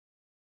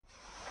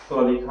ส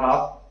วัสดีครับ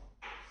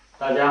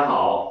大家好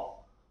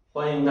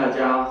欢迎大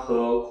家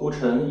和哭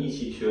晨一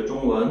起学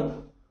中文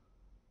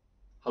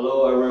Hello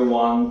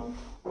everyone,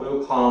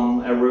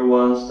 welcome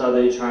everyone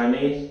study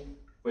Chinese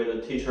with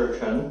teacher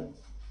Chen.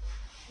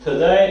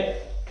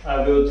 Today I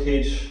will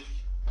teach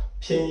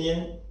Pinyin.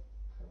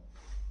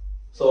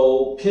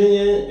 So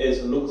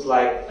Pinyin looks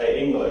like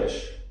English.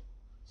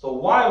 So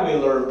why we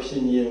learn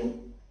Pinyin?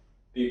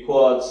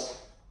 Because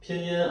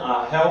Pinyin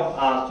help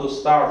us to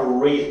start to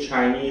read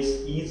Chinese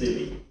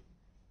easily.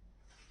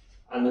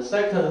 And the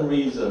second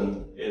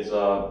reason is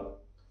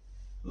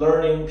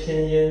learning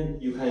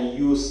Pinyin you can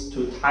use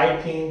to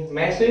typing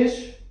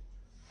message,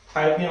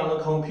 typing on the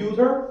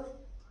computer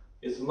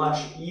is much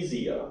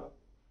easier.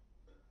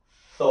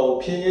 So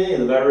Pinyin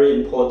is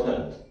very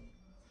important.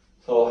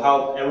 So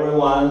help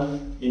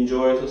everyone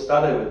enjoy to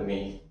study with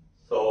me.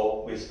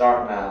 So we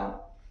start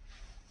now.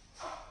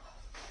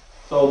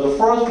 So the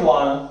first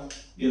one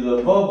is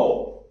a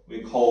vowel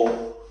we call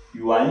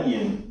元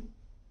音.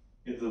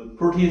 It's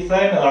pretty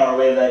similar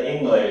with the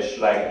English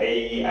like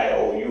A, E, I,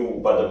 O, U,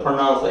 but the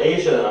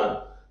pronunciation is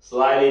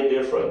slightly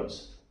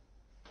different.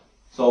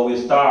 So we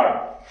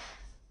start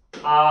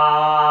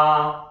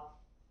A,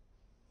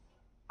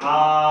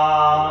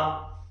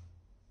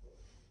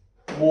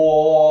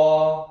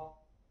 wo,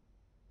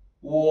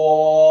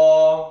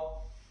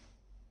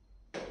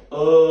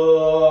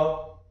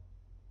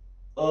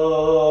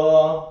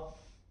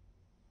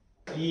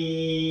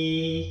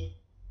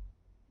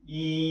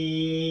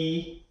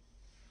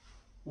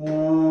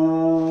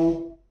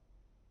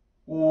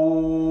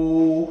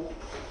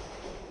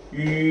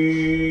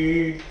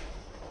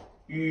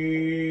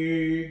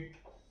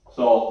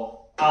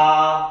 So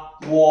a,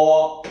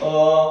 wo,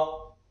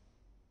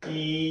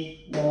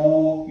 i,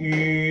 wu,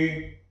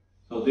 yu.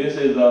 So this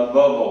is a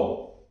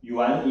vowel,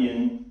 元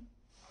音.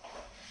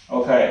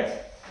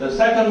 Okay, the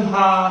second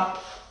part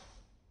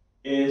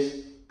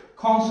is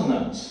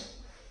consonants.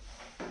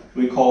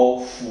 We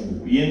call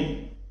辅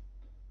音.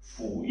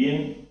 辅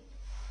音.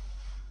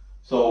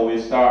 So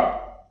we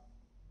start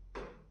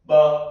b,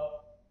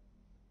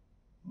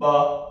 b,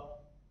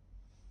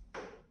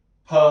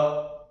 p,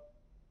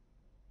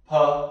 p,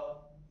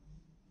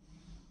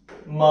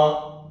 m,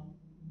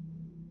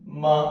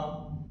 m,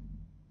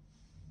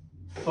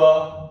 f,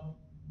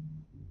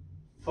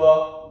 f.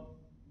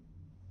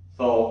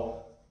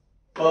 So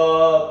b,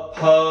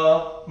 p,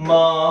 m,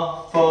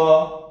 f.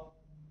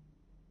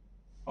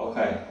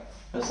 Okay,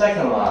 the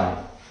second line.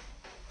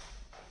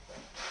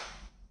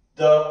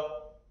 D,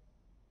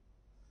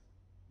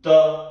 d,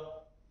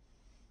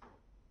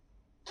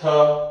 t,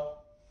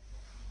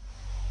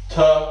 t,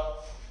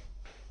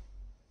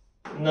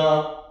 n,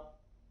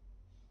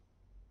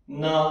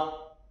 n,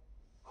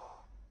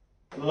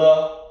 l,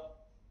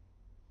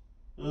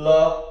 l,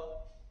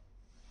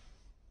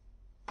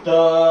 d,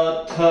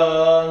 t,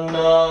 n,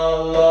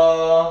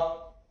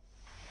 l.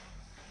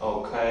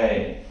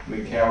 Okay,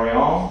 we carry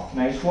on.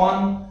 Next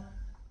one.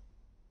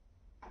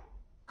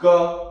 G,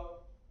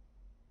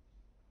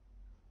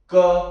 g,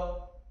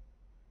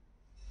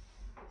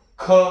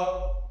 k,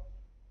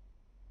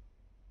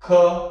 k,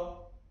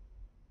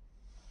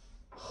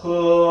 h,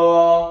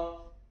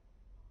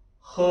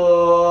 h,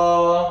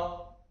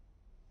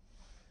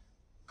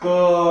 g,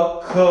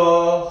 k,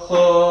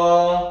 h.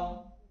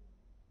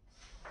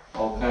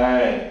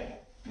 Okay,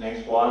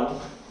 next one.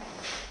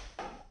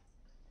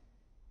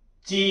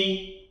 G,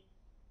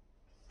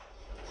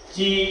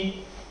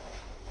 G,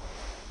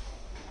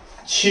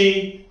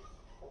 chi,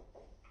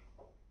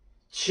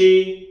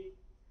 chi,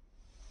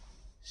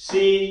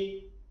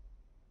 C,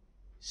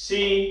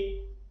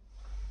 C,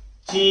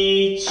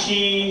 G,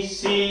 chi,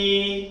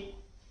 C.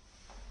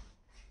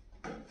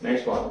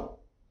 Next one.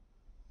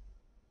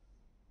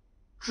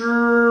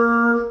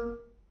 Zh,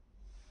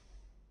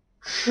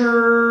 ch,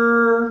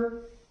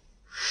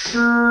 sh,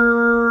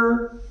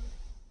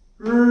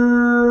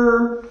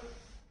 r.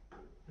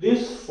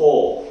 These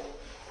four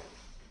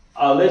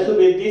are a little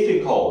bit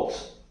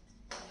difficult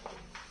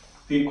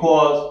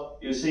because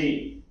you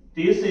see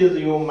this is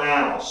your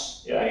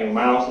mouth. Yeah, your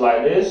mouth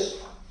like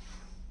this.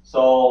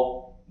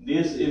 So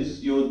this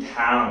is your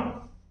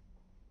tongue.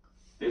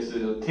 This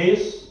is your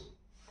teeth.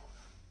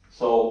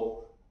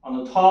 So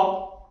on the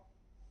top,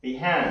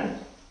 behind,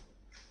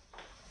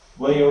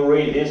 when you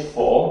read this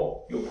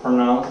four, you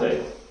pronounce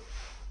it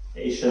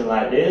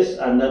like this,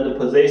 and then the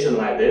position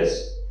like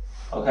this.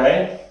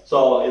 Okay?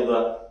 So it's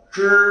a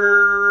zh,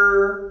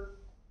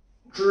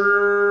 zh,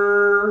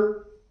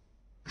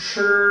 ch,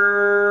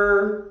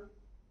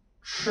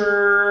 ch,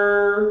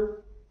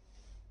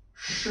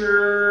 sh,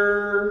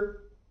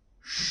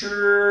 sh,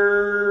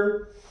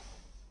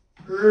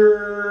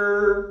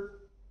 r,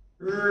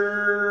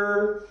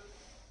 r.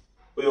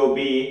 Will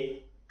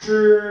be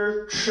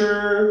zh, ch,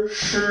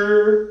 sh,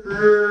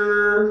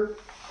 r.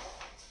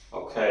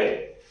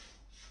 Okay.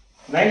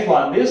 Next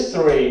one, these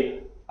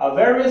three are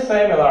very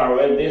similar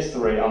with these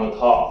three on the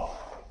top.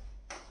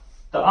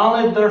 The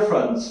only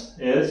difference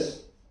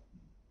is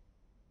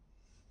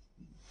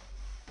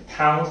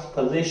tongue's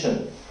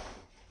position.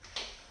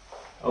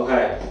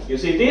 Okay, you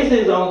see this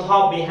is on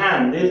top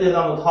behind, this is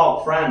on the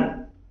top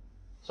front.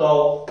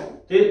 So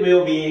this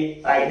will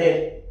be like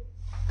this.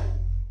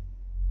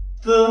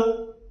 Z,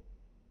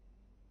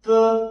 z,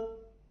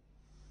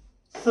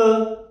 s,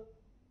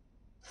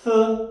 s,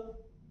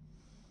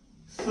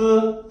 s,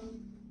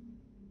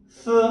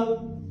 s.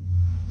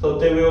 So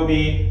they will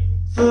be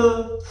s,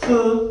 s,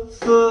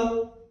 s.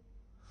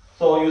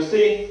 So you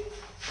see,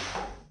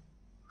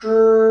 zh,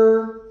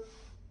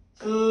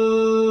 z,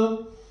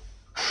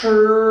 ch,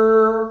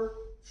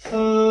 s,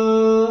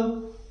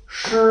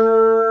 sh,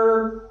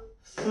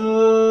 s.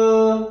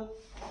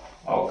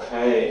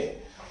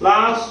 Okay,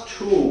 last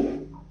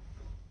two.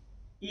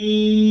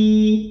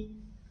 I,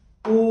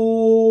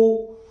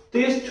 U.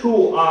 These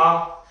two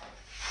are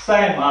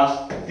same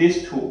as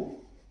these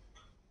two.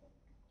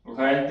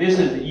 Okay, this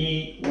is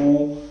I,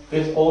 U.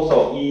 This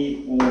also I,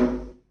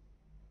 U.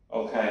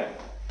 Okay.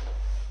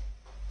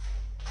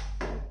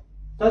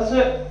 That's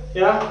it,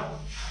 yeah.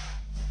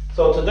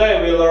 So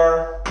today we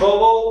learn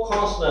vowel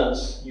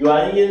consonants,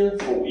 元音、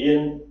辅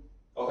音.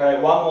 Okay,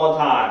 one more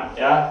time,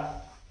 yeah.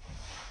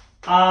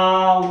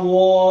 A,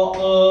 wo,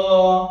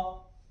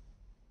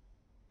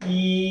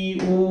 I,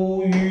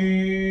 U,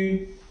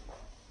 ü,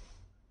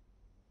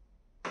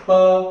 b,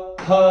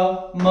 p,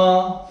 m,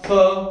 f,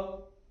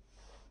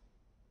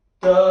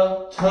 d,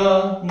 t,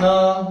 n,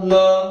 l,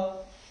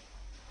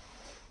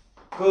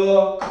 g,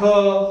 k,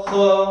 h,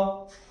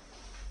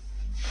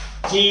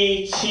 j,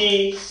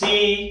 q,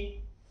 xi,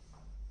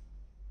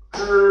 zh,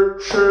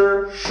 ch,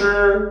 sh,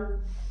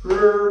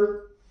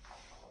 r,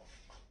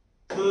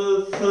 z,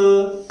 c,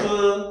 s,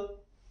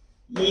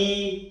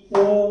 i,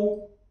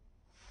 u.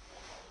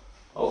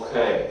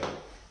 Okay.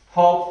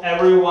 Hope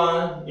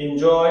everyone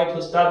enjoy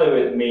to study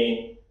with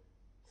me.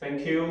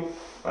 Thank you.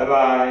 Bye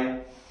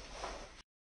bye.